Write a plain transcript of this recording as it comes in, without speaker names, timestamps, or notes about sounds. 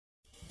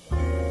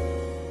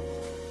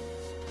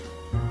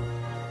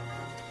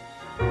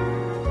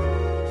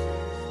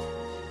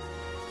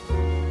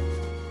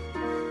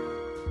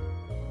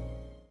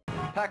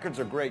Packards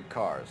are great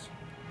cars,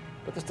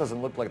 but this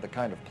doesn't look like the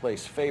kind of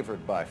place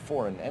favored by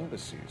foreign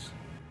embassies.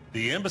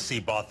 The embassy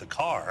bought the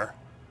car.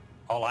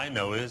 All I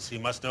know is he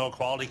must know a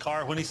quality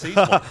car when he sees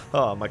one.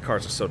 Oh, my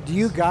cars are so... Do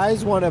you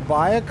guys want to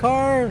buy a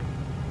car?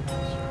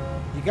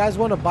 You guys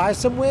want to buy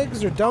some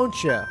wigs, or don't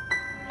you?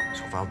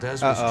 So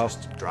Valdez was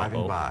just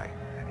driving by,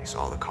 and he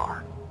saw the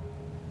car.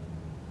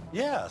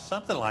 Yeah,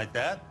 something like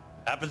that.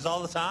 Happens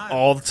all the time.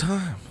 All the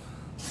time.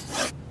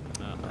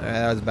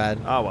 That was bad.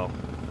 Oh, well.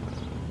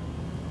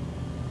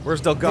 Where's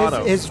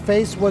Delgado? His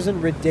face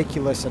wasn't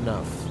ridiculous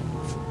enough.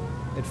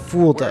 It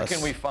fooled us. Where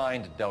can we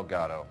find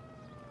Delgado?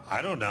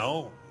 I don't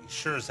know. He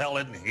sure as hell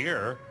isn't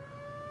here.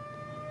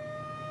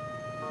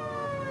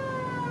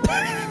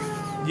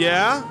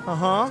 Yeah?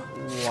 Uh-huh.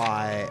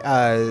 Why?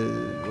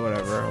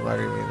 Whatever. I'm not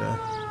even gonna...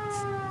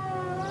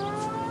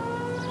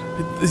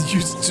 You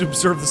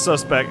observe the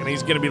suspect, and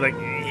he's gonna be like...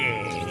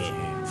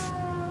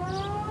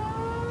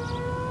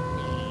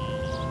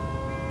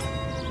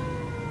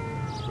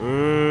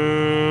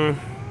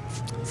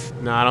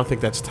 No, I don't think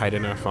that's tight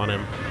enough on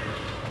him.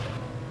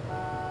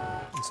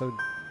 So...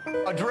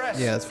 Address,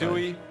 Yeah, that's fine.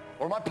 Dewey,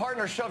 or my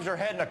partner shoves her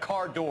head in a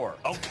car door.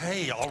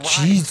 Okay, all right.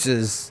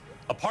 Jesus.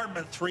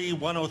 Apartment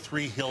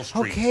 3103 Hill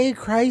Street. Okay,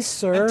 Christ,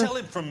 sir. And tell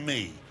him from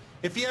me,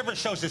 if he ever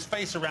shows his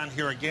face around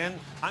here again,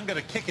 I'm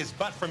gonna kick his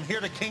butt from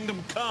here to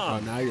Kingdom Oh,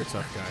 Come. now you're a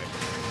tough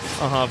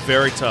guy. Uh-huh,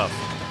 very tough.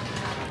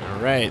 All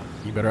right.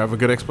 You better have a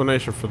good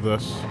explanation for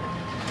this.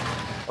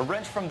 A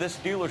wrench from this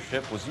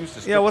dealership was used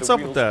to Yeah, what's the up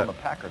with wheels that? from a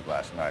Packard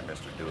last night,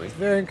 Mr. Dewey.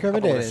 Very A couple of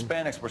incriminating.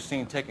 Hispanics were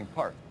seen taking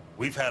part.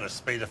 We've had a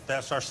spate of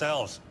thefts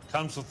ourselves.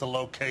 Comes with the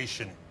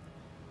location.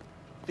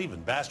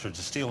 Thieving bastards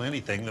will steal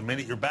anything the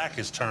minute your back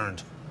is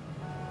turned.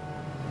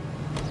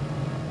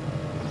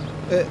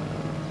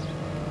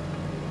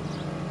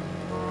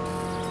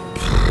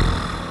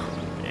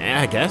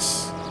 Yeah, I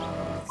guess.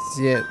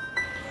 See it.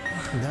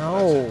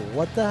 No,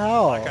 what the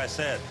hell? Like I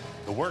said,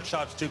 the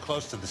workshop's too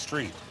close to the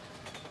street.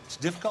 It's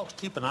difficult to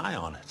keep an eye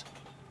on it.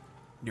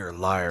 You're a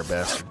liar,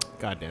 bastard.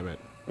 God damn it.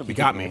 We'll You be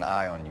got keeping me. an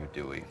eye on you,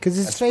 Dewey. 'Cause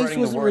his And face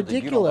spreading the was word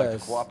that you don't like to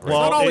ridiculous. cooperate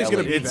Well, with not always the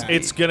gonna be LAPD. that.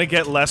 It's gonna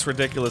get less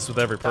ridiculous with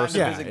every person.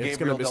 Yeah, visit it's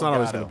Gabriel not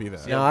always Delgado. gonna be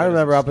that. No, I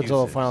remember up until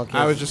the Excuses. final case,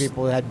 I was just-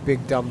 people had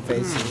big dumb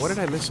faces. What did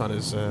I miss on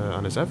his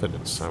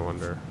evidence, I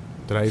wonder?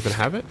 Did I even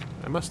have it?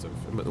 I must have.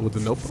 With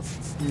the notebook?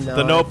 No,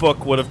 The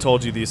notebook would have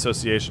told you the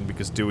association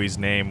because Dewey's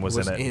name was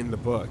Was in it. in the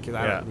book.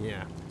 Yeah.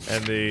 Yeah.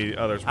 And the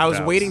others were I was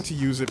doubts. waiting to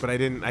use it, but I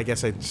didn't. I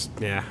guess I just,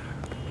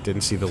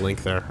 didn't see the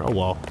link there. Oh,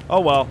 well. Oh,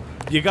 well.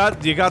 You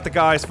got the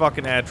guy's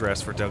fucking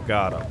address for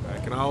Delgado. I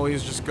can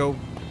always just go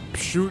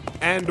shoot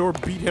and or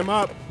beat him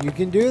up. You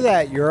can do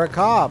that. You're a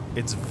cop.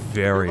 It's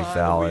very Behind the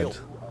valid. wheel.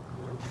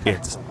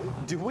 It's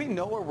Do we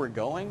know where we're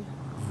going?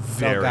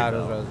 very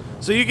Delgado's valid.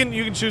 residence. So you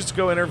can choose to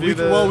go interview We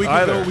can,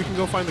 either. we can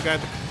go find the guy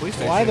at the police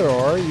station. Well, either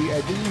or.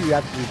 I think you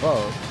have to do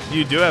both.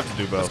 You do have to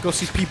do Let's both. go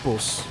see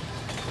Peoples.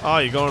 Oh,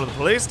 you're going to the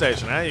police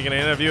station, huh? You're gonna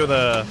interview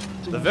the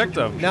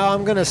victim. No,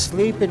 I'm gonna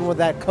sleep in with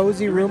that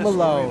cozy room Read the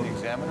story in alone. the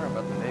Examiner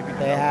about the Navy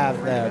They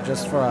have there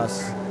just for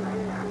us.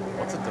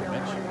 What's a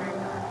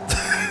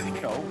dimension?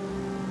 You know,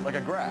 like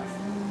a graph.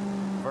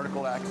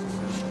 Vertical axis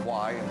is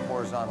Y and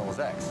horizontal is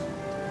X.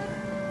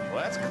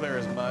 Well, that's clear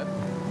as mud.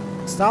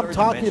 Stop Third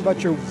talking dimension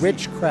about your is Z.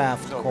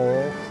 witchcraft, So,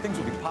 Cole. things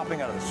will be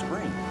popping out of the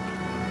screen.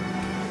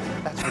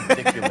 That's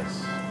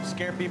ridiculous.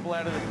 Scare people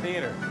out of the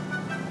theater.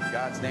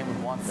 God's name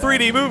would want that.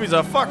 3D movies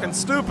are fucking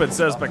stupid,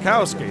 says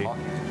Bukowski.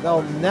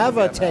 They'll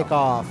never take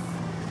off.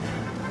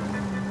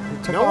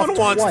 They took No off one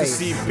wants twice.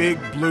 to see big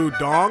blue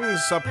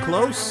dongs up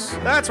close.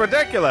 That's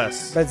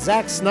ridiculous. But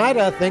Zack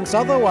Snyder thinks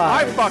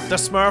otherwise. I fucked a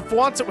Smurf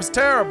once. It was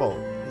terrible.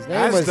 His name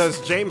As was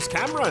does James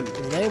Cameron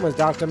his name was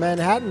Dr.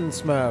 Manhattan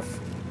Smurf.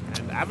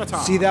 and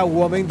Avatar. See that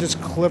woman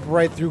just clip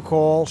right through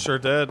Cole? Sure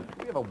did.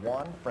 We have a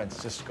Juan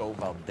Francisco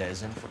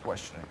Valdez in for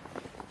questioning.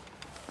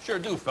 Sure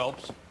do,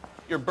 Phelps.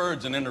 Your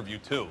bird's an interview,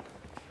 too.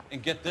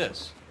 And get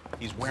this.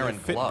 He's wearing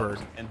fit gloves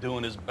bird. and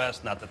doing his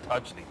best not to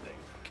touch anything.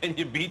 Can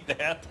you beat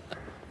that?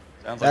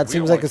 Sounds That we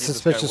seems don't like wanna a keep this guy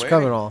suspicious waiting.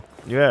 criminal.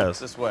 Yes.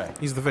 This way.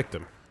 He's the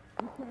victim.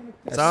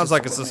 Sounds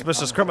like a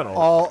suspicious criminal.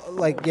 All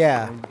like,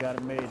 yeah.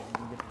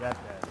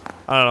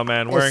 I don't know,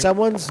 man. If Wearing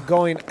someone's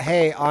going,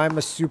 hey, I'm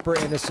a super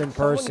innocent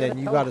person,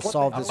 you got to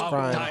solve this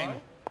crime.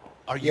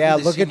 Are you Yeah,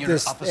 the look at senior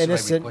this officer I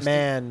innocent requested?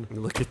 man.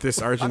 Look at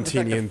this I'm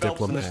Detective Argentinian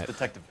Phelps, and this is diplomat.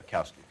 Detective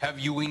Bukowski. Have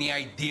you any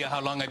idea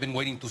how long I've been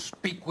waiting to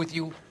speak with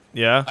you?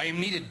 yeah. I am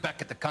needed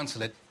back at the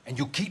consulate, and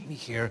you keep me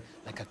here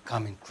like a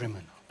common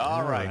criminal.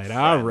 All right, right, friend,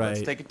 all Let's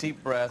right. take a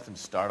deep breath and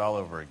start all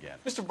over again.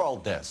 Mr.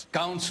 Valdez,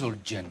 Consul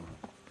General,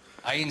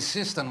 I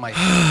insist on my...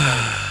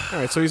 All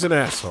right, so he's an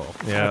asshole.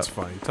 Yeah. That's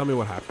fine. Tell me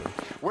what happened.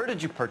 where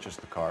did you purchase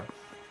the car?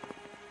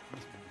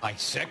 My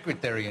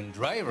secretary and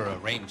driver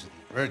arranged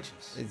the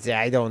purchase.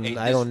 I don't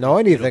A know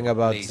anything beautiful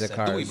about place the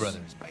at Dewey cars.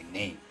 Brothers by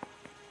name.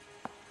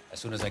 As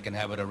soon as I can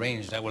have it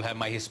arranged, I will have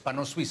my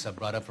Hispano Suiza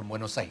brought up from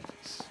Buenos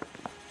Aires.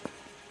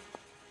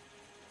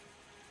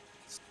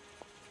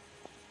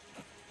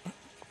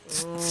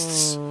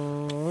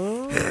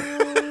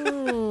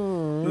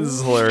 This is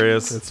is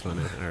hilarious. That's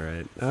funny. All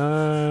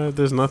right.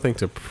 There's nothing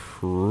to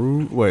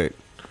prove. Wait.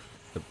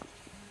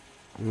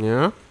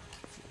 Yeah.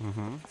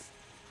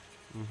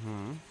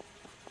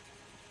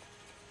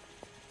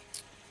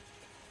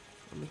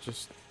 Let me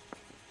just.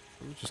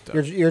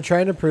 You're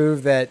trying to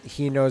prove that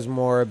he knows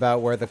more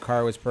about where the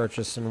car was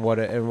purchased and what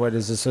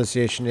his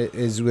association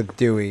is with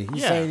Dewey.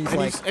 He's saying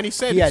he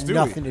said he had it's Dewey.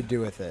 nothing to do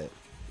with it.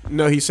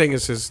 No, he's saying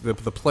it's the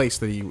place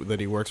that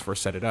he works for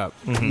set it up.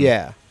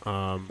 Yeah.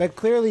 But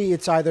clearly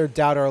it's either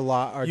doubt or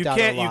lie. Or You doubt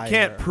can't. or You lie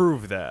can't or-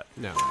 prove that.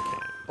 No, I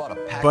can't. Bought a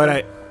Packard,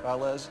 But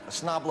Valdez. A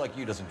snob like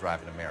you doesn't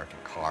drive an American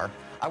car.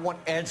 I want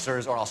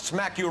answers or I'll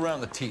smack you around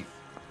the teeth.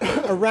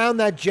 around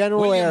that general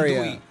William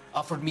area. Dewey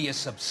offered me a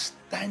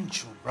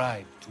substantial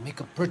bribe to make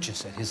a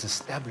purchase at his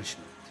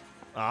establishment.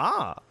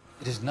 Ah.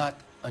 It is not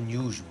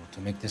unusual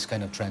to make this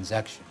kind of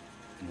transaction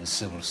in the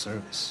civil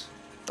service.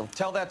 Don't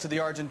tell that to the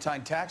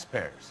Argentine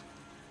taxpayers.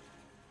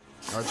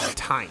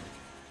 Time.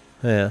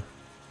 Yeah.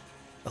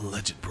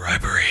 Alleged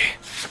bribery.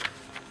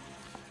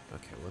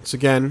 Okay. Once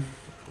again,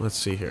 let's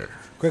see here.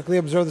 Quickly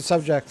observe the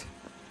subject.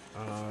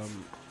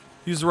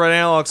 Use the right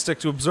analog stick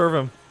to observe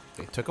him.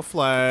 They took a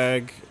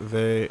flag.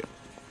 They.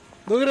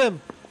 Look at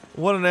him.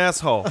 What an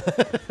asshole.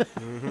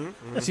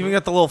 He's even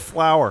got the little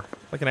flower,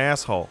 like an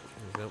asshole.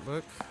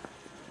 Notebook.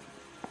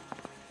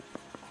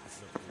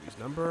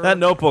 Number. That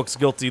notebook's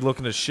guilty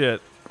looking as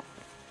shit.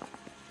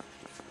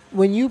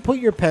 When you put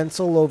your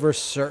pencil over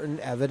certain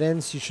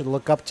evidence, you should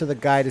look up to the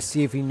guy to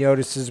see if he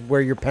notices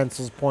where your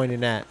pencil's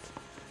pointing at.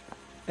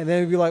 And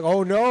then he'd be like,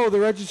 oh no, the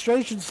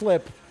registration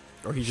slip.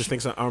 Or he just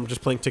thinks I'm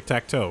just playing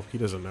tic-tac-toe. He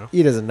doesn't know.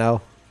 He doesn't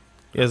know.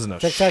 He doesn't know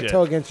shit.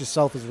 Tic-tac-toe against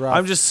yourself is rough.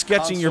 I'm just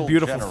sketching your Consul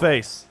beautiful General,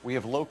 face. We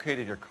have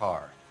located your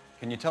car.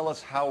 Can you tell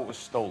us how it was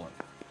stolen?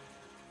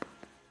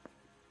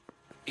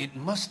 It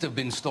must have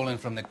been stolen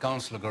from the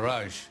consular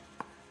garage.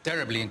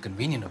 Terribly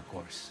inconvenient, of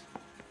course.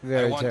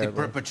 Very I want terrible. the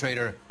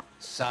perpetrator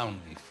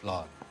soundly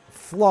flogged.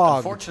 Flogged.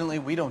 Unfortunately,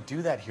 we don't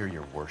do that here,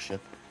 your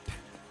worship.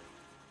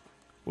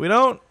 We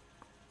don't.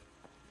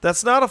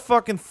 That's not a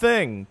fucking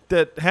thing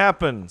that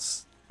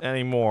happens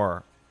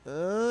anymore.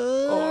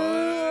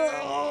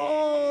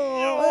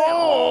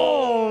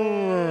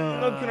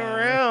 Looking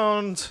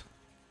around.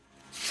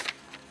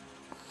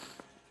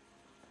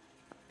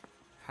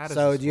 How does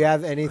So this do you work?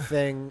 have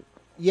anything?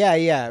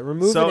 Yeah.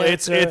 Remove So an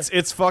it's answer.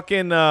 it's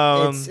fucking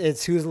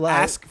It's who's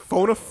last. Ask,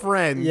 phone a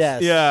friend.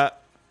 Yes. yeah,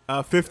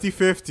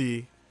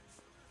 50-50.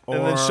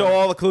 and then show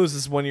all the clues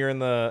is when you're in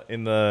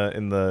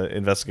the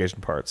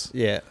investigation parts.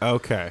 Yeah.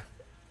 Okay.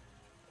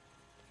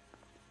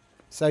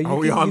 So you Are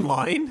we can,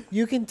 online?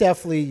 You can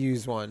definitely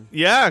use one.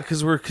 Yeah,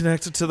 because we're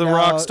connected to the No.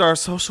 Rockstar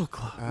Social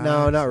Club.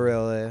 No, not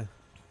really.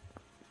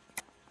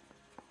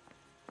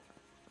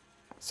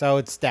 So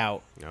it's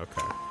doubt.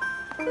 Okay.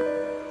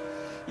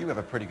 You have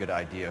a pretty good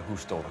idea who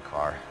stole the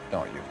car,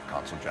 don't you,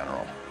 Consul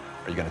General?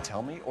 Are you going to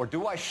tell me, or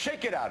do I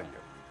shake it out of you?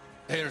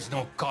 There's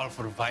no call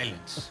for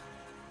violence.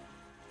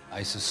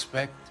 I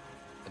suspect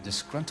a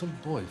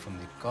disgruntled boy from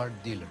the car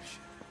dealership.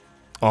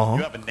 Uh-huh.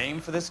 You have a name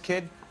for this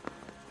kid?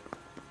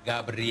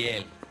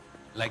 Gabriel,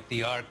 like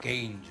the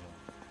archangel.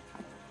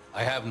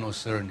 I have no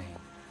surname.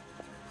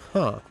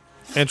 Huh.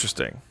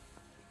 Interesting.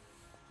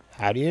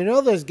 How do you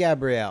know there's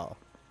Gabrielle?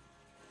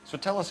 So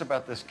tell us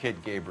about this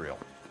kid, Gabriel.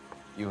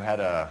 You had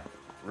a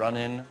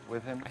run-in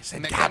with him? A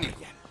mechanic.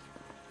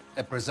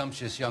 A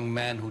presumptuous young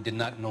man who did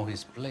not know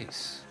his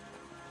place.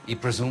 He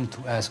presumed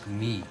to ask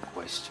me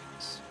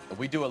questions.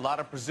 We do a lot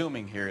of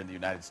presuming here in the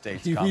United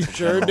States, You Consul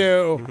sure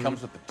General. do. It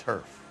comes with the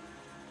turf.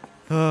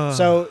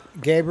 So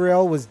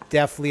Gabriel was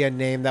definitely a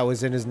name that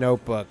was in his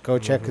notebook. Go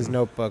check his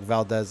notebook,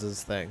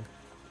 Valdez's thing.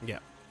 Yeah.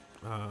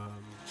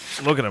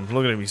 Look at him.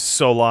 Look at him. He's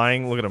so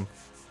lying. Look at him.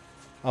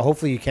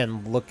 Hopefully you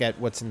can look at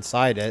what's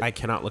inside it. I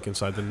cannot look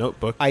inside the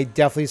notebook. I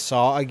definitely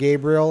saw a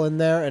Gabriel in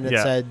there, and it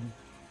Yeah. said,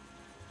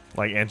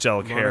 Like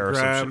angelic hair or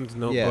some shit. Monogrammed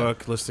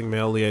notebook, listing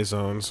male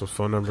liaisons, so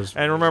phone numbers.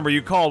 And remember,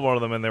 you called one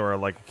of them and they were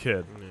like a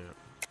kid.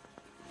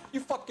 You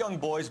fuck young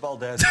boys,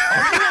 Valdez. This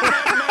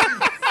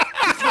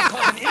will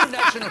cause an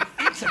international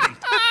incident.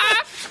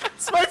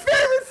 It's my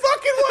favorite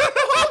fucking one in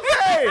the whole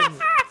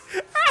game!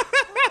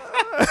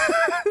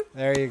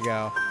 there you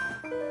go.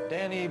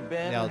 Danny,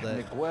 Ben, Nailed it.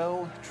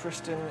 Miguel,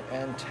 Tristan,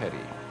 and Teddy.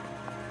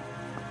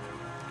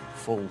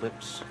 Full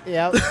lips.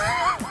 Yep.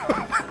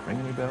 Ring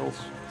any bells?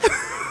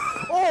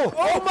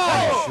 oh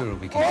my! I'm sure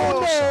we can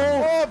go to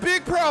some Oh,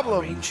 big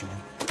problem! arrangement.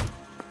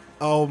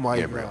 Oh my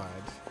Gabriel. god.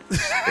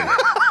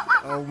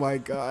 Oh my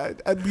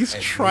god. At least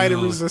try to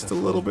resist a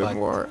little bit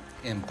beautiful more.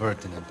 but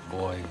impertinent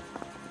boy.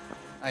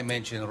 I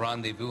mentioned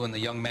rendezvous and the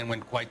young man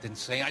went quite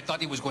insane. I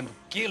thought he was going to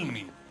kill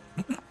me.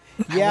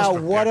 Yeah,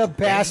 was what a prepared to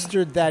pay.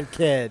 bastard that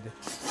kid.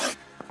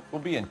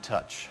 We'll be in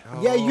touch.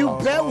 Yeah, you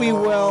bet we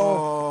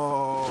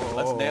will.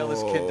 Let's nail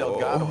this kid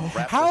Delgado.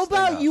 Wrap How this thing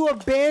about up. you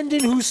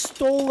abandon who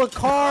stole a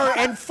car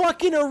and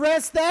fucking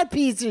arrest that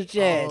piece of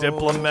shit?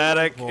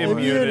 Diplomatic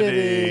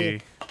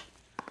immunity.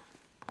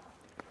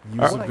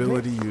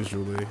 Usability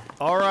usually.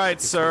 All right,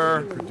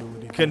 sir.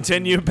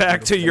 Continue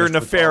back to your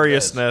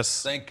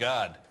nefariousness. Thank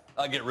God.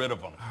 I'll get rid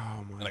of him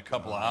in a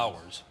couple of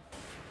hours.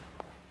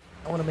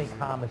 I want to make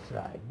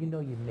homicide. You know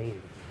you made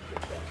it.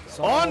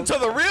 On to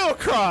the real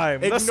crime,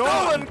 the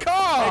stolen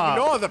car.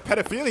 Ignore the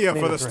pedophilia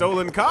for the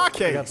stolen car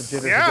case.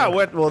 Yeah,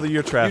 well, your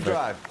You traffic.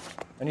 drive.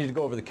 I need to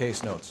go over the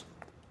case notes.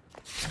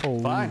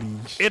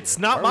 Fine. It's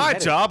not Where are we my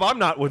headed? job. I'm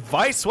not with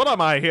Vice. What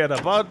am I here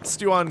to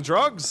bust you on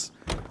drugs?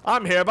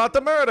 I'm here about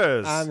the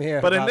murders. I'm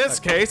here But in about this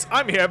the- case,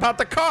 I'm here about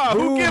the car.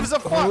 Who gives a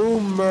fuck? Who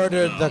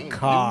murdered the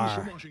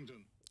car?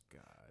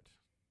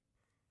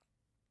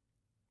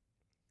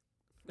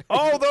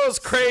 Oh, those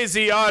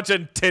crazy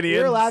Argentinians.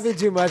 You're laughing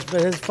too much,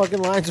 but his fucking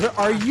lines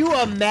are you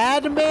a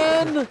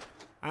madman?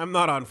 I'm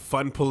not on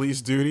fun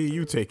police duty.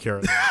 You take care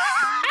of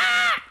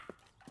that.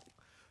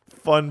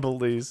 Fun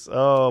police.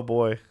 Oh,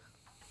 boy.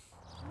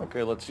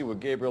 Okay, let's see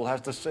what Gabriel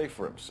has to say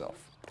for himself.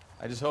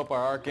 I just hope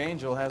our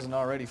archangel hasn't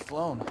already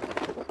flown.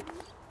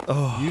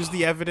 Use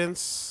the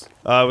evidence.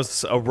 It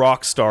was a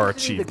rock star The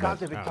achievement. cops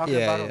have been talking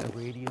Yeah, about yeah. on the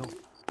radio.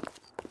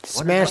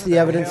 Smash what the the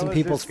evidence hell in is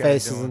people's this guy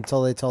faces doing?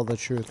 until they tell the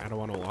truth. I don't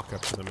want to walk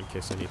up to them in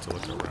case I need to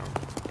look around.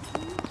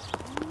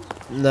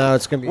 No,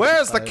 it's gonna be.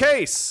 Where's the inside.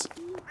 case?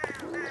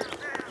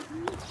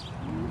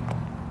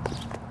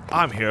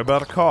 I'm here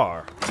about a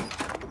car.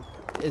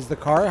 Is the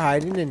car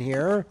hiding in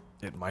here?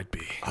 It might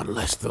be.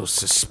 Unless those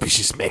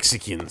suspicious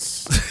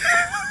Mexicans.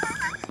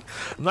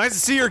 Nice to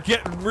see her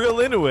getting real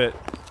into it.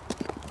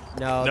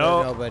 No,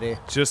 No. there's nobody.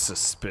 Just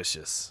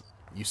suspicious.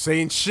 You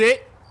saying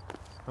shit?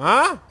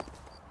 Huh?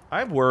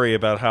 I worry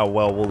about how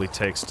well Wooly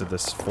takes to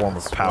this form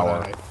of power.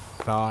 What I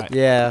thought.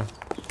 Yeah,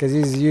 because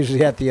he's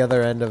usually at the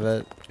other end of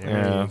it.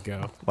 There you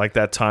go. Like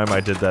that time I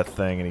did that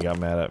thing and he got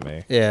mad at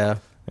me. Yeah.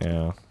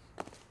 Yeah.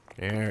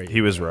 There you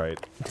He was right.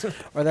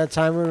 Or that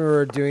time when we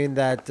were doing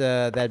that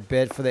that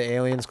bit for the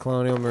Aliens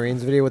Colonial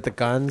Marines video with the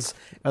guns,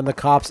 and the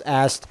cops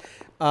asked,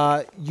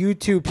 you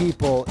two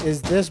people,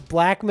 is this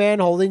black man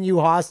holding you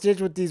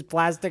hostage with these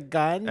plastic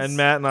guns? And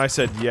Matt and I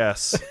said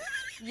yes.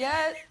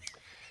 Yeah,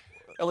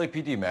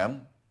 LAPD,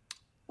 ma'am.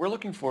 We're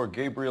looking for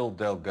Gabriel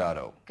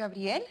Delgado.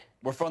 Gabriel?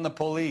 We're from the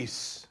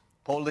police.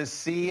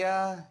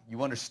 Policia,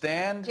 you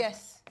understand?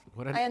 Yes.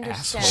 What an I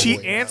understand. asshole.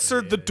 She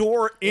answered the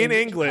door in Come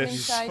English.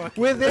 inside.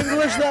 With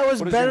English that was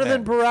What is better your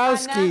than name?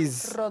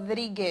 Borowski's. Ana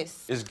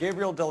Rodriguez. Is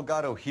Gabriel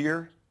Delgado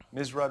here,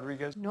 Ms.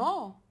 Rodriguez?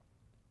 No.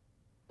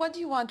 What do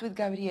you want with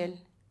Gabriel?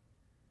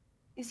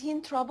 Is he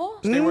in trouble?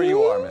 Stay where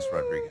you are, Ms.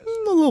 Rodriguez. A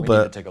little We need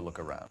to bit. take a look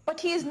around. But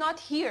he is not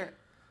here.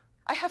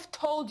 I have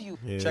told you.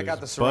 Check out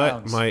the His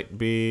surrounds. butt might I'll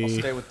be.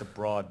 stay with the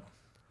broad.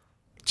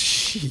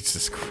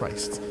 Jesus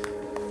Christ.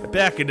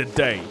 Back in the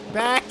day.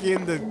 Back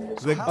in the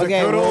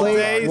Okay, good old Wooly,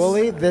 days.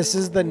 Wooly, this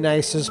is the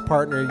nicest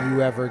partner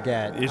you ever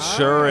get. It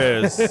sure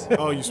is.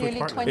 Oh, you switch Nearly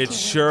partners. 20 It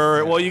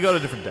sure. Well, you go to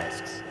different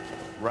desks.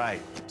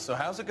 Right. So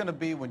how's it going to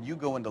be when you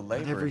go into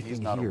labor and he's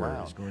not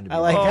around? I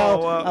like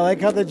Oh, I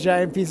like how the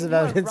giant piece of You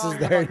are evidence is wrong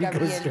there and about he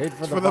goes Gabriel. straight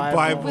for For the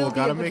Bible. Will be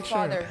Gotta a good make sure.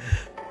 father.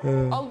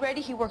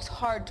 Already he works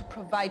hard to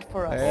provide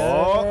for us.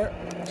 Oh,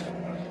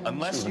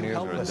 Unless you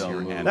help us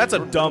here, Anna, that's a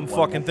you're dumb the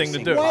one fucking thing to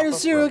missing do. Why do Papa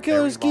serial for a very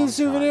killers keep long time.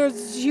 souvenirs?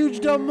 It's a huge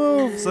dumb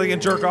move. so they can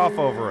jerk off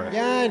over it.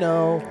 Yeah, I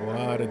know.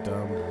 What a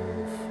dumb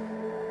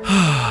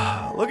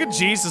move. Look at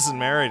Jesus and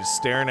Mary just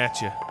staring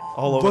at you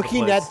all over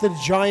Looking the at place. the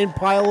giant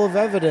pile of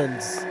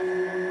evidence.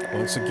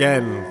 Once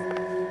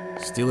again,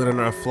 stealing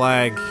in our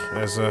flag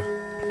as a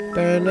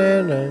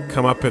Banana.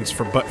 comeuppance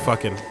for butt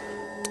fucking.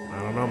 I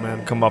don't know,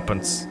 man.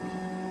 comeuppance.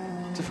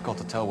 Difficult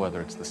to tell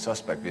whether it's the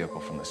suspect vehicle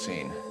from the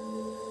scene.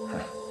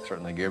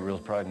 Certainly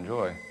Gabriel's pride and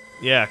joy.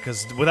 Yeah,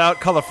 because without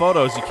color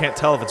photos, you can't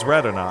tell if it's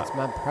red or not.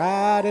 My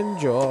pride and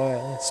joy.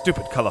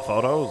 Stupid color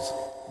photos.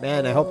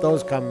 Man, I hope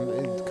those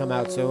come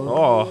out soon.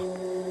 Oh,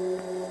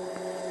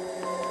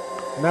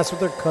 Mess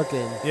with their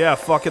cooking. yeah,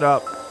 fuck it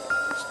up.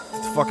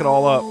 Fuck it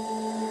all up.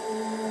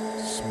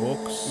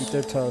 Smokes. Eat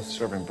their toast.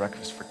 Serving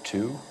breakfast for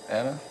two,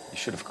 Anna? You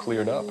should have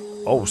cleared up.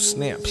 Oh,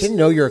 snaps. Didn't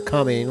know you were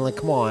coming. Like,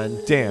 come on.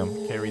 Damn.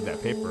 Can't read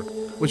that paper.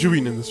 What you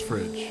eating in this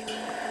fridge?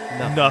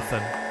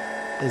 Nothing.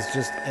 It's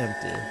just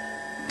empty.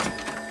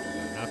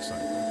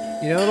 Outside.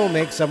 You know what'll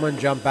make someone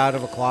jump out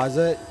of a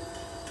closet?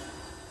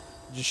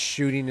 Just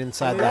shooting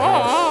inside the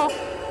house.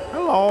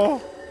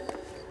 Hello.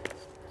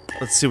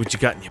 Let's see what you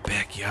got in your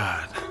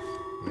backyard.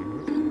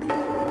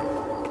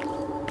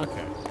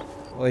 Okay.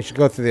 Well, you should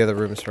go through the other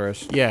rooms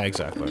first. Yeah,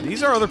 exactly.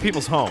 These are other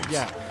people's homes.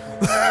 Yeah.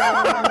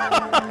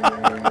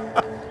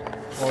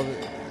 Well,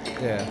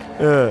 yeah.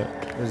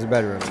 Yeah. There's a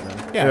bedroom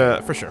then. Yeah,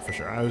 Yeah. for sure, for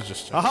sure. I was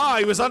just. Aha,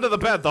 he was under the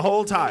bed the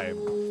whole time.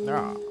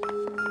 Ah.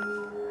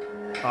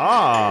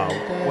 Ah,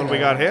 what do we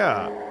got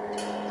here?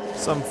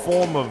 Some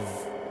form of...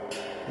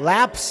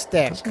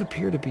 Lapstick. Doesn't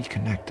appear to be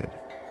connected.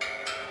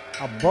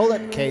 A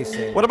bullet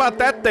casing. What about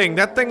that thing?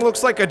 That thing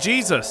looks like a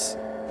Jesus.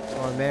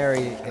 Or Mary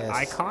is.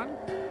 Icon?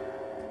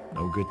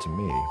 No good to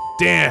me.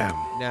 Damn.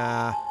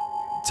 Nah.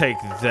 Take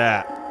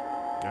that.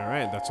 All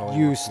right, that's all.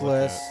 you want to look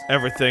Useless. at.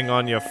 Everything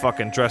on your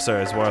fucking dresser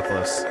is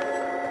worthless.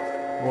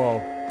 Whoa.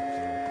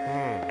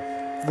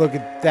 Look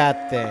at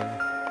that thing.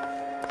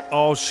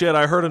 Oh shit,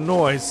 I heard a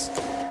noise.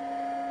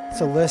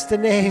 It's a list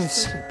of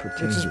names, which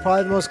Pretends is it-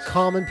 probably the most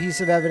common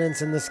piece of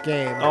evidence in this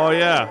game. Oh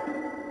yeah.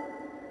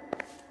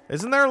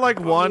 Isn't there like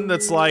one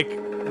that's like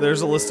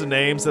there's a list of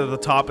names and at the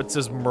top it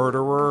says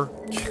murderer?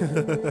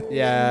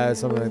 Yeah,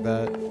 something like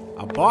that.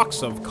 A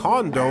box of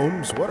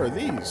condoms. What are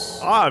these?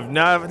 I've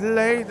never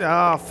laid.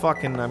 Ah,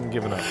 fucking, I'm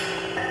giving up.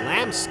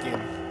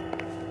 Lambskin.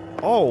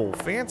 Oh,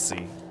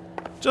 fancy.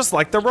 Just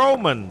like the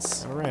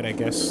Romans. All right, I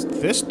guess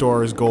this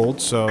door is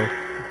gold, so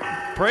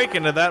Break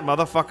into that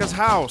motherfucker's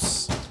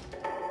house.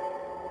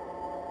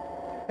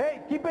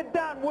 Hey, keep it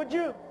down, would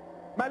you?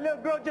 My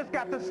little girl just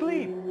got to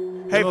sleep.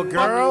 Hey, little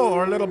girl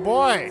or little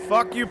boy?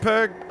 Fuck you,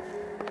 pig.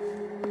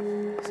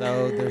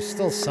 So there's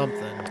still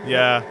something.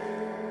 Yeah.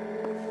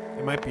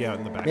 It might be out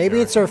in the back.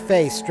 Maybe it's her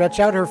face. Stretch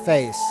out her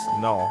face.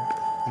 No.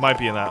 Might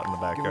be in that in the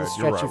Give backyard. her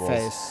stretch your Wolf.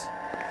 face.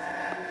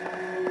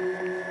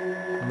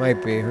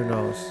 Might be. Who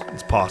knows?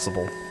 It's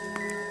possible.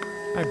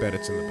 I bet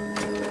it's in the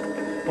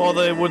back. Well,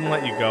 they wouldn't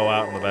let you go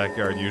out in the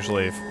backyard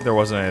usually if there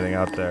wasn't anything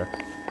out there.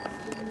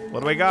 What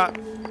do we got?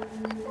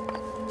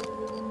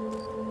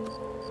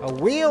 A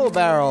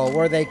wheelbarrow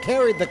where they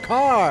carried the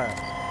car.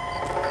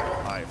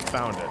 I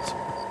found it.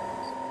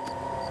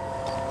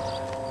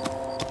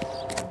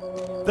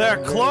 They're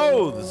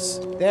clothes.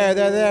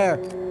 There.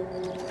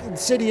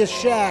 Insidious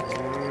shack.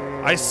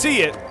 I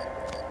see it.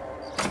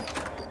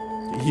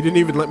 He didn't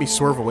even let me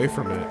swerve away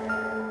from it.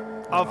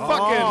 A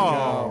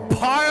fucking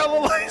pile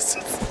of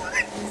license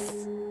plates.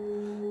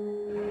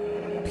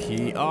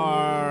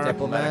 PR.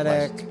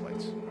 Diplomatic. license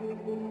plates.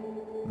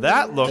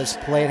 That looks This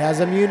plate has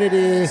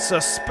immunity.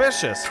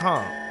 suspicious,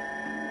 huh?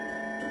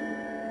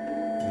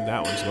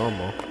 That one's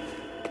normal.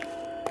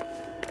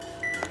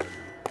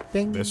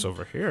 Bing. This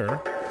over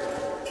here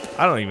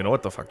I don't even know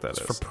what the fuck that is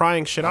is. for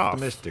prying shit off.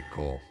 Optimistic,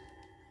 Cole.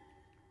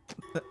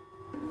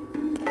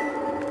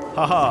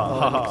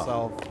 Haha,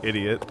 himself.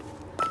 idiot.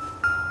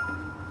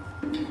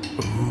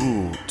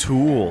 Ooh,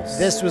 tools.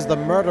 This was the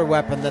murder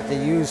weapon that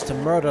they used to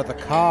murder the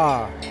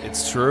car.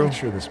 It's true. Not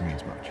sure this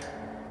means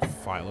much.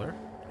 Filer.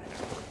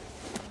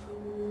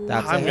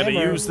 That's I'm a gonna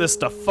hammer. use this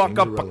to fuck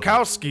up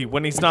Bukowski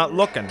when he's not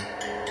looking.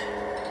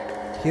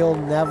 He'll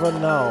never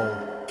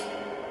know.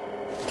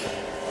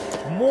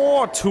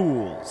 More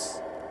tools.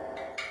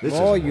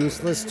 More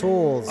useless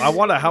tools. I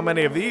wonder how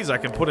many of these I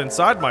can put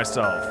inside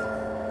myself.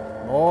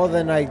 More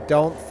than I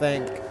don't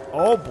think.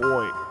 Oh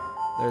boy.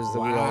 There's the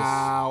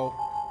Wow.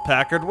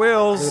 Packard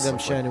wheels. wheels. Look at them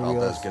shiny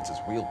Valdez wheels. gets his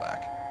wheel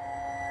back.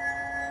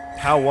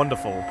 How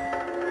wonderful.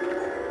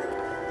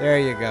 There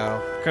you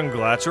go.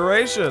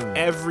 Congratulations.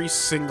 Every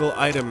single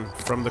item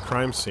from the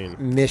crime scene.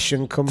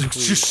 Mission complete.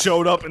 Just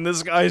showed up in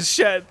this guy's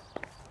shed.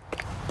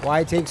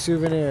 Why take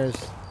souvenirs?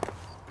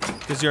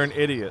 Because you're an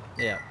idiot.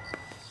 Yeah.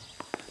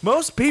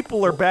 Most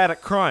people are bad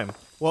at crime.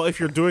 Well, if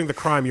you're doing the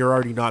crime, you're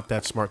already not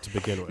that smart to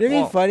begin with. It'd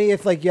be funny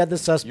if like you had the you're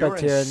suspect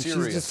in here and she's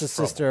serious just a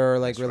trouble, sister or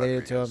like Miss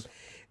related to him. Rodriguez.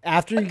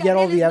 After you But get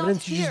all Gabriel the is not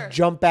evidence, you here. just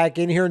jump back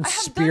in here and I have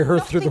spear done her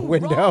through the nothing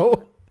window.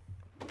 wrong.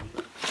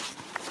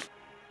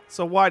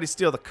 So why'd he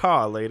steal the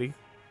car, lady?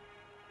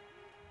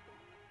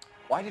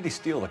 Why did he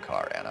steal the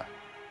car, Anna?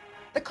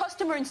 The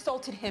customer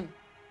insulted him.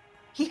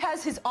 He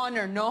has his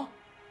honor, no?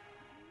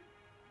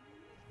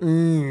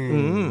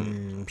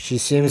 She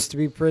seems to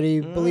be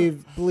pretty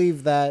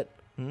believe that.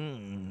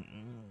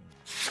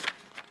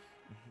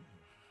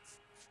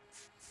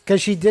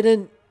 Because she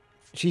didn't.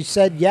 She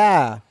said,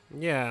 "Yeah,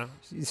 Yeah.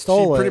 he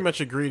stole She it." pretty much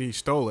agreed he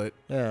stole it.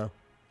 Yeah.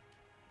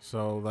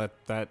 So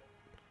that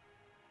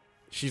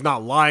she's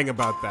not lying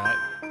about that.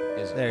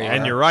 Is There you Anna-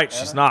 And you're right,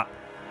 she's not.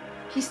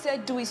 He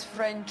said Dewey's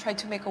friend tried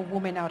to make a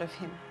woman out of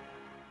him.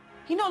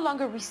 He no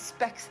longer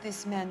respects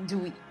this man,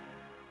 Dewey.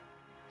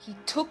 He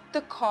took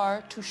the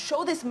car to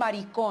show this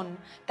maricon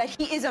that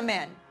he is a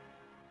man.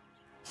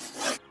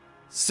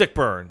 Sick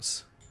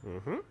burns.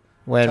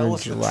 When Tell would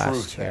us you the last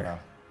truth, here? Anna.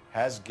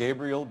 Has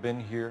Gabriel been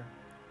here?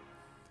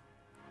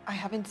 I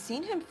haven't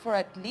seen him for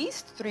at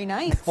least 3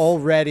 nights.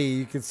 Already,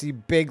 you can see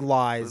big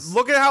lies.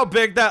 Look at how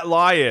big that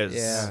lie is.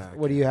 Yeah.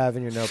 What do you have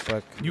in your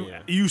notebook?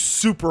 You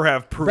super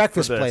have proof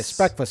Breakfast for this. plates.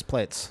 Breakfast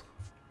plates.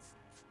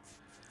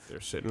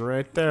 They're sitting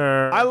right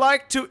there. I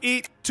like to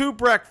eat 2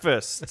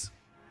 breakfasts.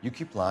 You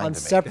keep lying On to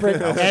me.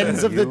 separate I'll send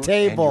ends of the you and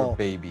table. your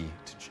baby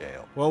to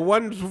jail. Well,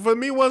 one's for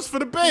me, one's for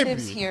the He baby.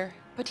 lives here,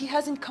 but he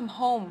hasn't come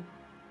home.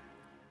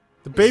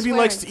 The baby swear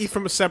likes it. to eat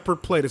from a separate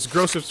plate. It's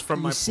gross if it's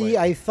from my You see, plate.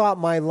 I thought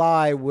my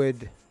lie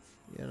would,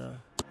 you know.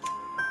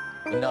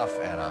 Enough,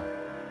 Anna.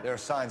 There are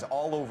signs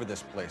all over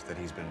this place that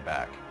he's been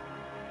back.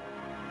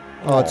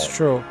 Oh, it's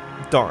true.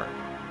 Darn.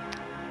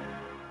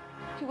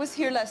 He was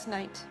here last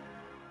night.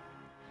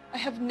 I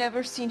have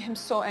never seen him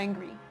so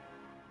angry.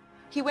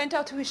 He went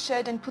out to his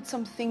shed and put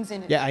some things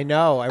in it. Yeah, I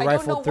know. I don't know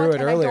rifled through what,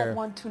 it and I earlier. don't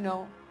want to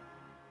know.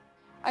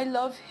 I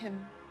love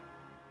him.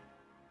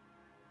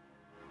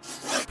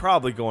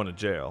 Probably going to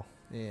jail.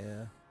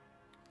 Yeah.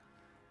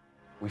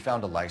 We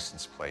found a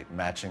license plate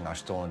matching our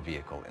stolen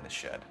vehicle in the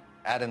shed.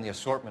 Add in the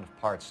assortment of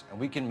parts, and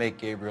we can make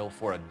Gabriel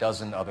for a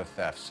dozen other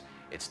thefts.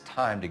 It's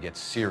time to get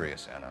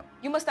serious, Anna.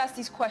 You must ask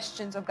these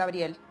questions of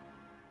Gabriel.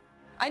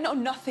 I know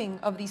nothing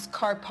of these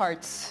car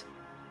parts.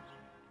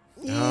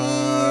 He's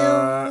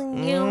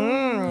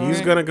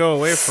gonna go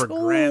away for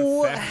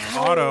Grand Theft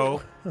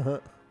Auto.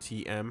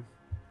 TM.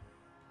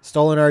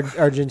 Stolen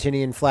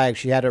Argentinian flag.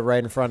 She had it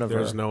right in front of her.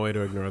 There's no way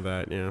to ignore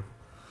that, yeah.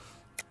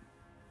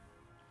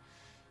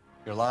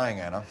 You're lying,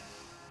 Anna.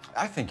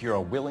 I think you're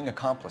a willing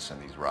accomplice in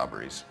these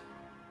robberies.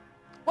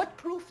 What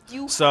proof do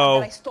you have So-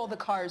 that I stole the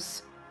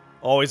cars?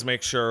 Always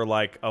make sure,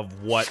 like,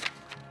 of what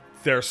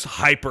they're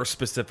hyper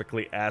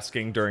specifically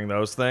asking during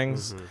those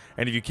things.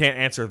 And if you can't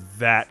answer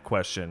that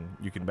question,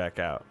 you can back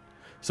out.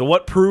 So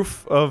what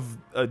proof of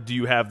do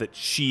you have that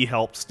she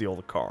helped steal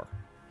the car?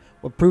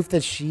 What proof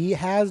that she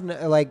has,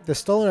 like the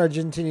stolen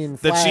Argentinian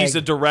flag? That she's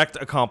a direct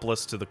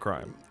accomplice to the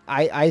crime.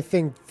 I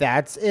think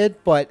that's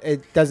it, but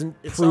it doesn't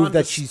It's prove on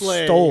that she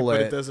display, stole but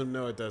it. it doesn't.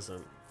 No, it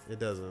doesn't. It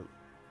doesn't.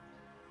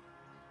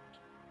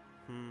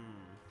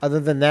 Other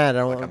than that, I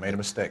don't. Like I made a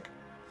mistake.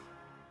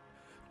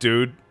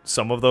 Dude,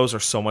 some of those are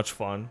so much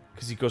fun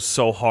because he goes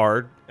so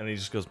hard and he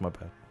just goes, my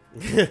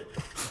bad.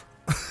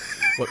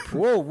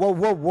 Whoa, whoa,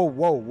 whoa, whoa,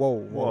 whoa, whoa,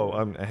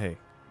 Whoa, hey.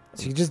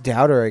 So you just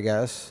doubt her, I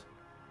guess.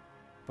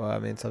 But I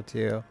mean, it's up to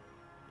you.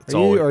 It's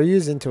Or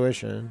use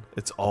intuition.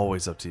 It's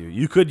always up to you.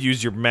 You could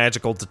use your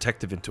magical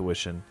detective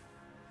intuition.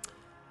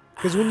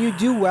 Because when you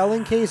do well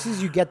in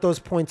cases, you get those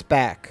points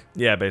back.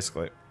 Yeah,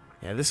 basically.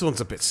 Yeah, this one's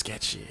a bit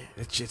sketchy.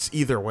 It's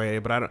either way,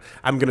 but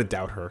I'm gonna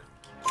doubt her.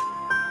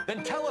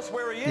 Then tell us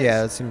where he is.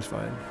 Yeah, that seems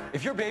fine.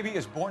 If your baby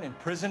is born in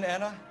prison,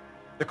 Anna,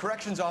 the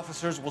corrections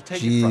officers will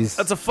take you from.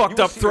 That's a fucked You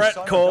will up see your threat,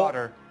 son or Cole.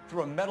 daughter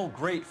through a metal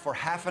grate for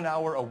half an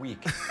hour a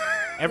week.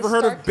 Ever The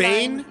heard of start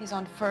Bane? line is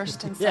on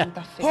First and Yeah.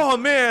 Santa Fe. Oh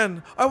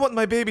man, I want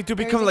my baby to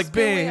There become is a like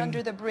spillway Bane.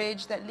 under the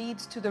bridge that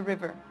leads to the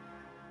river.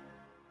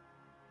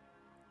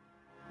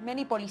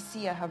 Many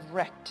policia have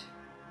wrecked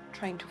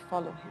trying to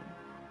follow him.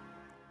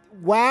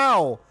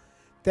 Wow.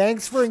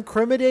 Thanks for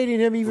incriminating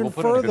him even We'll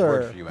put in a good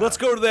word further. for you, Let's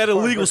Anna. go to that As far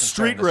as illegal we're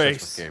street concerned, this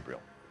race. is with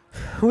Gabriel.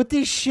 With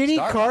these shitty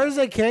Start. cars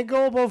that can't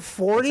go above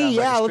 40? It sounds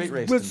like Yeah, a let's, street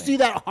race let's to see me.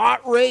 that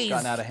hot race.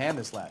 Gotten out of hand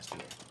this last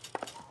year.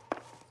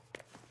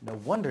 No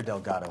wonder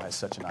Delgado has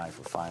such an eye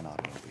for fine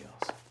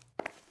automobiles.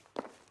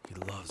 He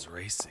loves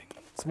racing.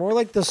 It's more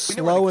like the We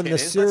know where slow the and kid the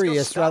is. Let's go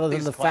serious stop rather than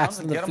these the clowns fast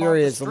and and the get 'em off the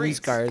furious in these streets.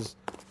 cars.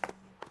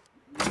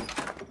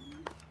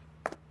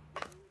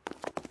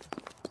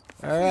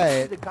 All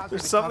right.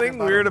 There's something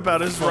weird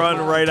about his run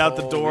right out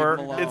the door.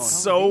 It's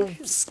so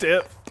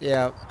stiff.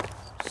 Yeah.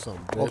 Some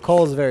Well, bitch.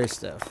 Cole's very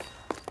stiff.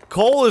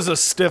 Cole is a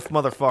stiff He's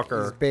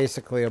motherfucker.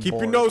 basically a Keep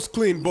board. your nose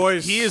clean,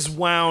 boys. He is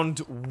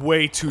wound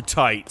way too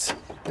tight.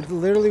 It's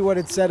literally what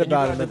it said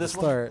about go him to at the this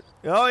one? start.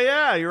 Oh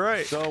yeah, you're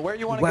right. So where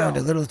you want to Wound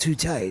go? a little too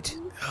tight.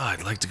 Oh,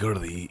 I'd like to go to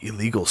the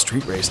illegal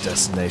street race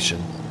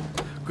destination.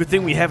 Good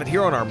thing we have it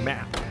here on our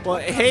map. Well,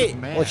 hey,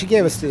 Well, she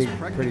gave us the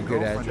pretty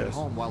good address.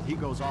 While he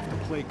goes off to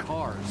play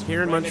cars.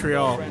 here in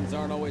Montreal. Friends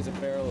aren't always a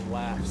barrel of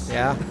laughs.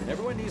 Yeah.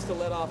 Everyone needs to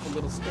let off a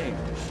little steam.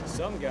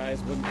 Some guys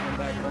wouldn't come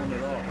back home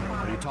at all.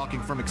 Are you talking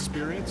from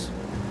experience?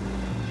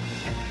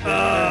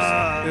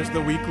 There's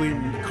the weekly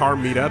car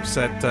meetups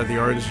at the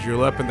Orange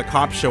Julep, and the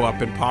cops show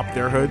up and pop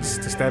their hoods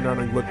to stand around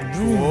and look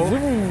cool.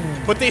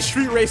 But they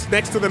street race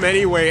next to them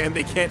anyway, and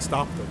they can't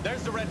stop them.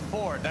 There's the red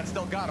Ford. That's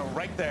Delgado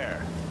right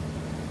there.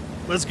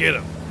 Let's get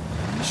him.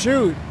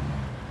 Shoot.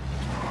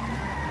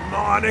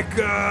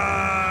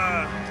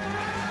 Monica!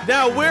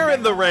 Now we're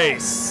in the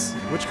race.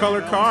 Which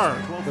color car?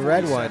 The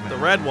red one. The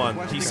red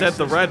one. He said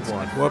the red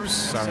one. Whoops,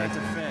 sorry.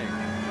 Santa Fe.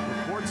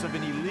 Reports of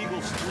an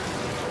illegal street.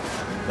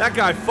 That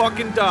guy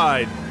fucking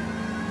died.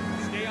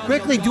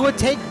 Quickly, do a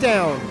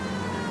takedown.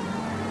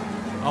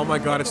 Oh my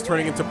god, it's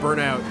turning into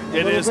Burnout.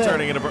 It little is bit.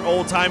 turning into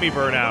old-timey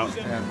burnout.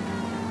 Yeah.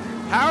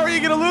 How are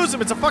you gonna lose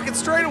him? It's a fucking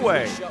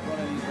straightaway. Shut one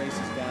of these races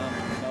down,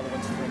 another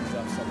one springs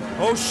up somewhere.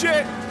 Oh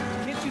shit!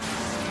 Can't you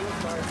steal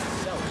cars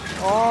yourself?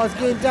 Oh, it's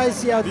getting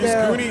dicey out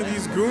there.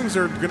 These goons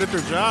are good at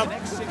their job.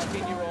 Next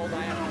 16-year-old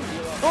I have to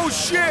deal off. Oh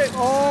shit!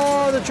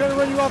 Oh, they're trying to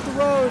run you off the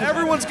road.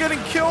 Everyone's getting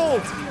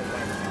killed.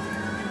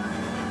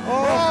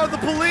 Oh, the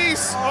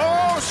police!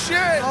 Oh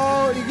shit!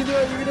 Oh, you can do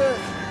it. You can do it.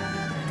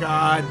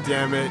 God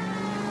damn it.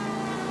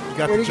 You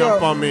got Where'd the he jump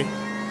go? on me.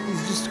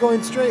 He's just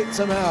going straight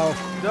somehow.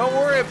 Don't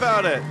worry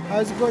about it.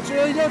 How's it going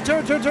straight? Oh, no,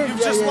 turn. You've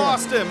just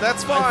lost him.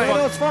 That's Oh, fine.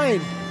 no, it's fine.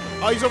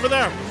 Oh, he's over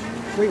there.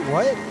 Wait,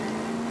 what?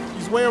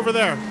 He's way over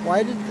there.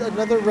 Why did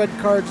another red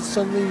car just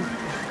suddenly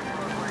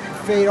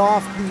fade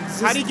off the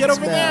existence? How'd he get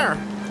over map?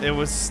 there? It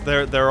was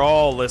they're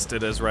all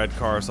listed as red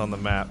cars on the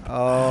map.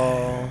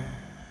 Oh.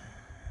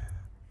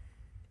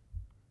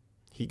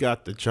 He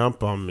got the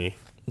jump on me.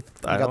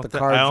 I got don't, the thi-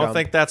 car I don't jump.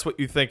 think that's what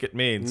you think it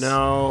means.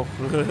 No.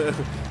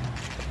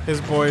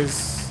 His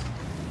boys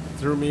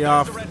threw me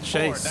off the Ford. That's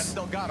chase.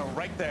 Delgado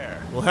right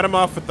there. We'll head him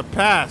off with the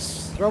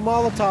pass. Throw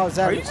Molotovs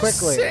at Are him you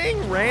quickly.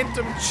 saying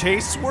random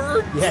chase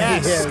word? Yeah,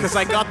 he Yes, is. because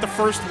I got the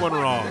first one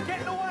wrong.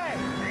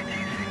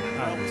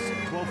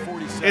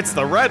 1247. It's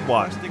the red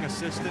one. Requesting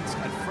assistance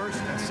at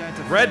First and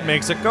Santa Fe. Red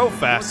makes it go Reports of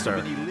faster.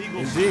 an illegal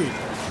Indeed.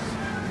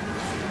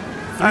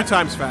 3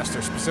 times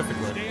faster,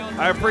 specifically.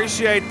 I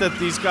appreciate that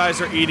these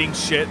guys are eating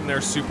shit and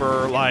they're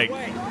super, like,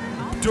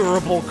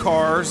 durable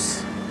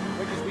cars.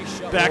 Quick as we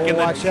shut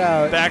Watch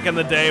out. Back in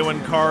the day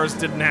when cars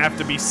didn't have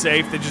to be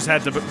safe, they just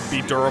had to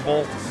be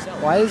durable.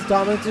 Why is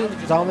Dominic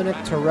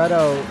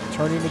Toretto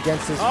turning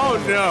against his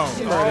family? no.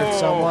 He murdered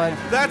someone.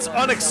 That's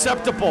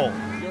unacceptable.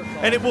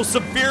 And it will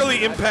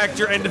severely impact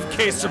your end of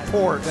case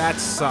report. That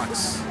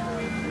sucks.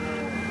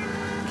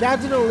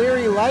 Captain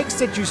O'Leary likes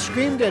that you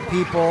screamed at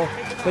people,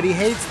 but he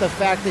hates the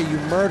fact that you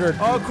murdered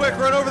people. Oh, quick,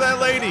 run over that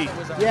lady.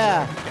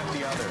 Yeah.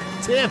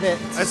 Damn it.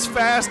 As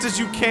fast as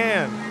you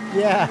can.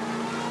 Yeah.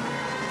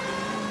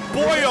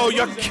 Boyo,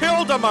 you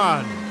killed a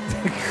man.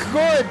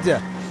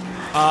 Good.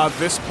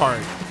 This part.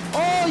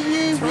 Oh,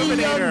 ye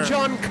wee young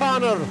John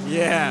Connor.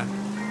 Yeah.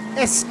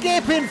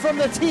 Escaping from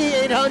the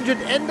T-800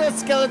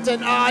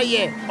 endoskeleton, are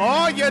ye?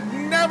 Oh, you'd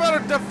never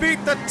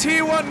defeat the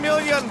T-1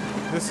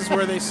 This is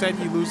where they said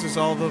he loses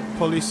all the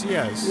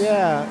policias.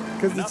 Yeah,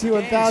 because the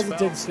T-1000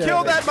 takes care Kill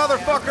of it. that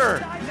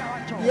motherfucker.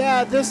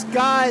 Yeah, this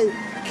guy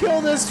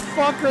killed this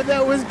fucker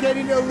that was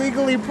getting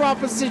illegally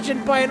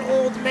propositioned by an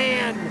old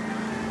man.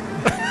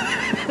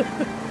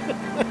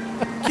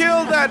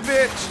 Kill that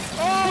bitch.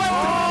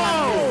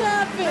 Oh,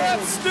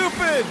 that's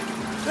stupid.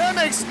 That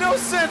makes no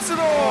sense at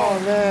all. Oh,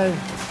 man.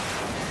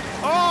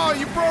 Oh,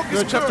 you broke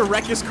his Don't you have to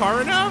wreck his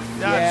car enough?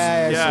 Yeah, I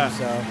assume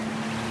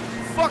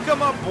so. Fuck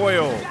him up,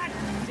 Boyle.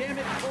 Damn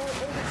it, hold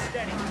it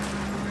steady.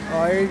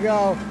 Oh, here you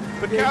go.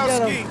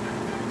 Bukowski.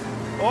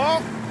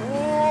 Oh.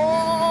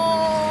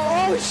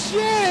 Oh,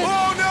 shit.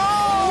 Oh, no.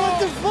 What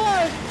the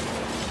fuck?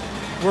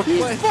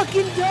 He's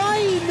fucking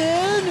dying,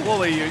 man.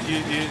 Wooly,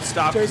 you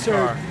stopped his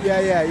car.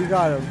 Yeah, you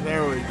got him.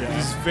 There we go.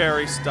 He's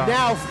very stuck.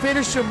 Now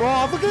finish him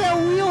off. Look at that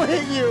wheel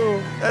hit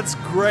you. That's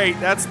great.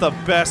 That's the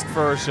best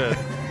version.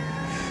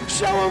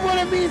 Show him what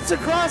it means to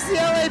cross the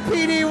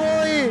LAPD,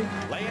 Wooly.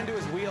 Lay into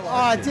his wheel.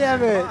 Oh,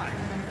 damn it.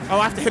 Oh,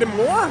 I have to hit him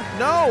more?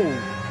 No.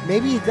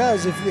 Maybe he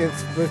does if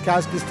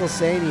Bukowski's still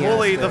saying he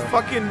Wooly, has to. the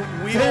fucking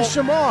wheel. Finish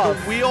him off.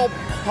 The wheel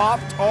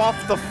popped off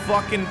the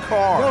fucking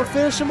car. No,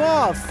 finish him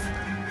off.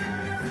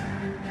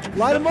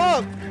 Light him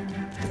up.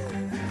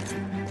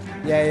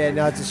 Yeah,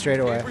 now it's a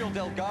straightaway. Gabriel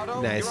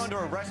Delgado, Nice. you're under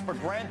arrest for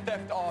grand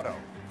theft auto.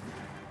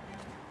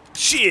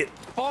 Shit.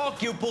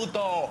 Fuck you,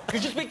 puto. You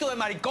should speak to the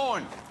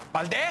maricon.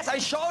 Valdez, I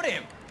showed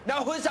him.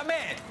 Now who's the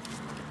man?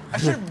 I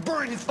should have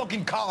burned his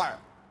fucking car.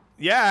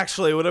 Yeah,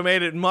 actually, it would have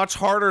made it much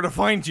harder to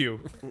find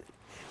you.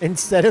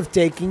 Instead of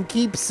taking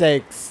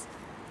keepsakes.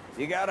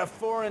 You got a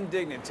foreign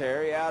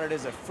dignitary outed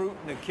as a fruit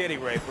and a kitty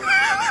raper.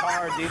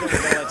 Car dealer will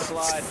let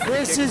slide.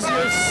 This is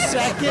your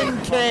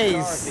second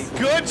case.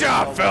 Good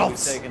job,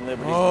 Phelps.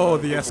 Oh,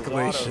 the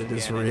escalation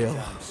is real.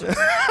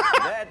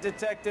 That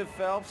Detective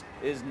Phelps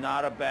is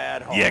not a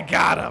bad haul. You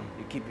got him.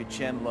 You keep your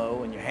chin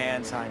low and your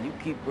hands high, and you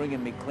keep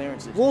bringing me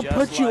clearances. We'll just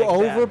put you like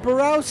that. over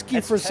Borowski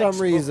That's for some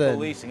textbook reason.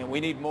 Policing, and we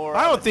need more.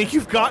 I don't think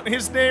you've gotten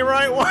his name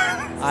right one.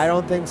 I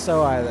don't think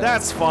so either.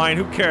 That's fine.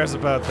 Who cares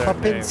about that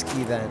Papinski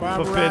name? then.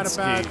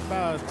 Papinski.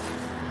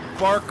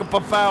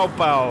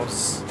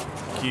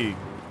 Barkapapowski.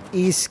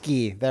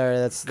 Iski.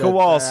 That's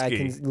Kowalski. I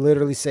can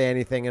literally say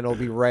anything and it'll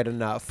be right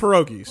enough.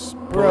 Pierogies.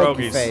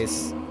 Pierogi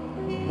face.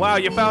 Wow,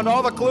 you found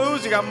all the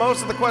clues. You got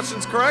most of the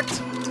questions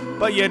correct,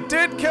 but you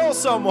did kill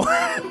someone.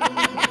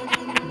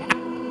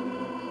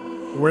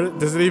 Where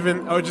does it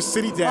even? Oh, just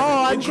city damage.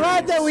 Oh, I'm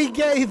glad that we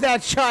gave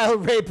that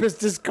child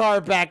rapist his car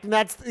back, and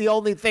that's the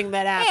only thing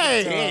that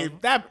happened. Hey,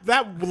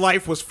 that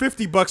life was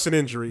 $50 in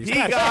injuries.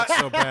 That's not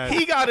so bad.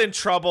 He got in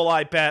trouble,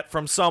 I bet,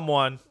 from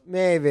someone.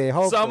 Maybe.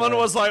 Hopefully. Someone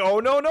was like, "Oh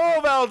no,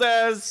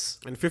 Valdez!"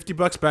 And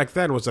 $50 back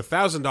then was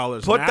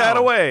 $1,000. Put that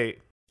away.